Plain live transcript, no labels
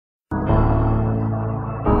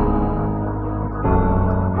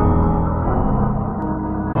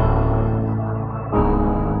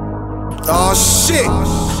shit.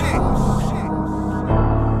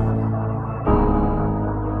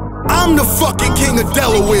 I'm the fucking king of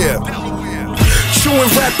Delaware.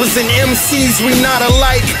 Chewing rappers and MCs, we not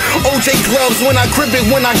alike. OJ gloves when I grip it,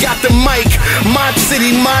 when I got the mic. My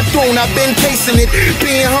city, my throne, I've been casing it.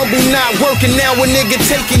 Being humble, not working, now a nigga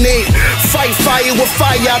taking it. Fight fire with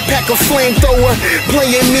fire, I pack a flamethrower.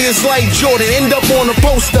 Playing me is like Jordan, end up on a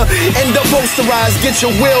poster. End up posterized, get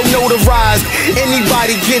your will notarized.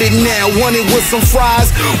 Anybody get it now, want it with some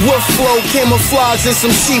fries. Wolf flow, camouflage and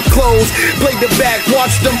some sheep clothes. Played the back,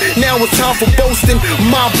 watched them, now it's time for boasting.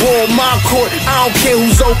 My ball, my court, I don't care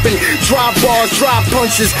who's open. Drop bars, drop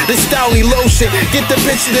punches, the Stowley lotion. Get the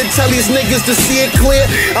picture to tell these niggas to see it clear.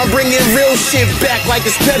 I'm bringing real shit back like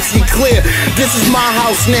it's Pepsi Clear. This is my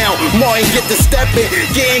house now, Martin get the steppin'.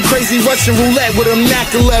 Getting crazy Russian roulette with a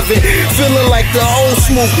Mac 11. Feeling like the old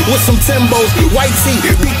Smooth with some Timbos. White tee,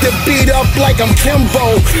 beat the beat up like I'm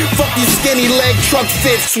Kimbo. Fuck these skinny leg truck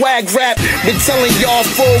fit swag rap. Been telling y'all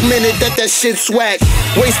for a minute that shit swag.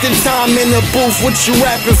 Wasting time in the booth, what you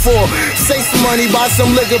rapping for? Say some money, buy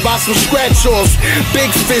some liquor, buy some scratch-offs.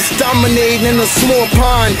 Big fish dominating in a small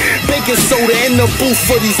pond. Baking soda in the booth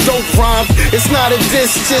for these dope rhymes. It's not a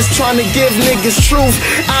diss, just trying to give niggas truth.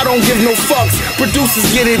 I don't give no fucks, producers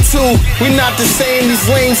get it too. We not the same, these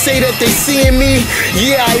lames say that they seeing me.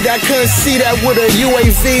 Yeah, I couldn't see that with a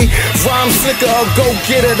UAV. Rhyme slicker, a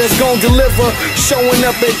go-getter that's gon' deliver. Showing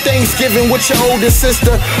up at Thanksgiving with your older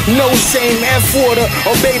sister. No shame, F-water,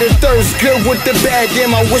 obey the thirst. Good with the bad,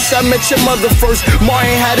 damn, I wish I met your mother first.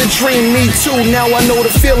 Martin had a dream, me too, now I know the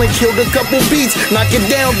feeling. Killed a couple beats, knock it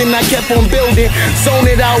down, then I kept on building. Zone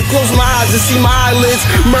it out, close my eyes and see my eyelids.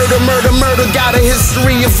 Murder, murder, murder, got a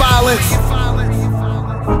history of violence.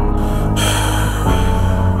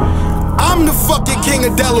 I'm the fucking king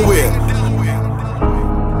of Delaware.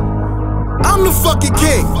 I'm the fucking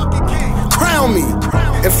king. Crown me.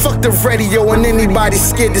 And fuck the radio and anybody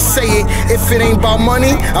scared to say it. If it ain't about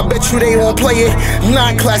money, I bet you they won't play it.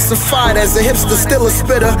 Not classified as a hipster, still a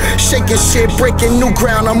spitter. Shaking shit, breaking new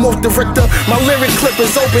ground, I'm off the Richter. My lyric clip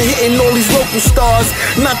is open, hitting all these local stars.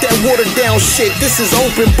 Not that watered down shit, this is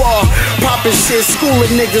open bar. Popping shit,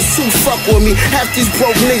 schooling niggas who fuck with me. Half these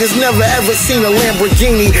broke niggas never ever seen a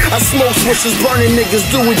Lamborghini. I smoke switches, burning niggas,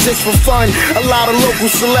 do it just for fun. A lot of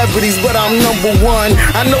local celebrities, but I'm #1.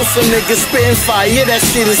 I know some niggas spitting fire, yeah, that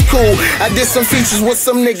shit is cool. I did some features with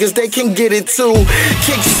some niggas, they can get it too.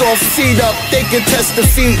 Kicks off, feet up, they can test the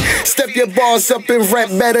feet. Step your bars up and rap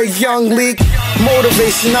better, young league.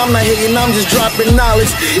 Motivation, I'm not hating, I'm just dropping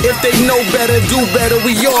knowledge. If they know better, do better,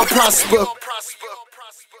 we all prosper.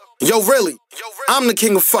 Yo, really, I'm the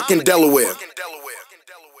king of fucking Delaware.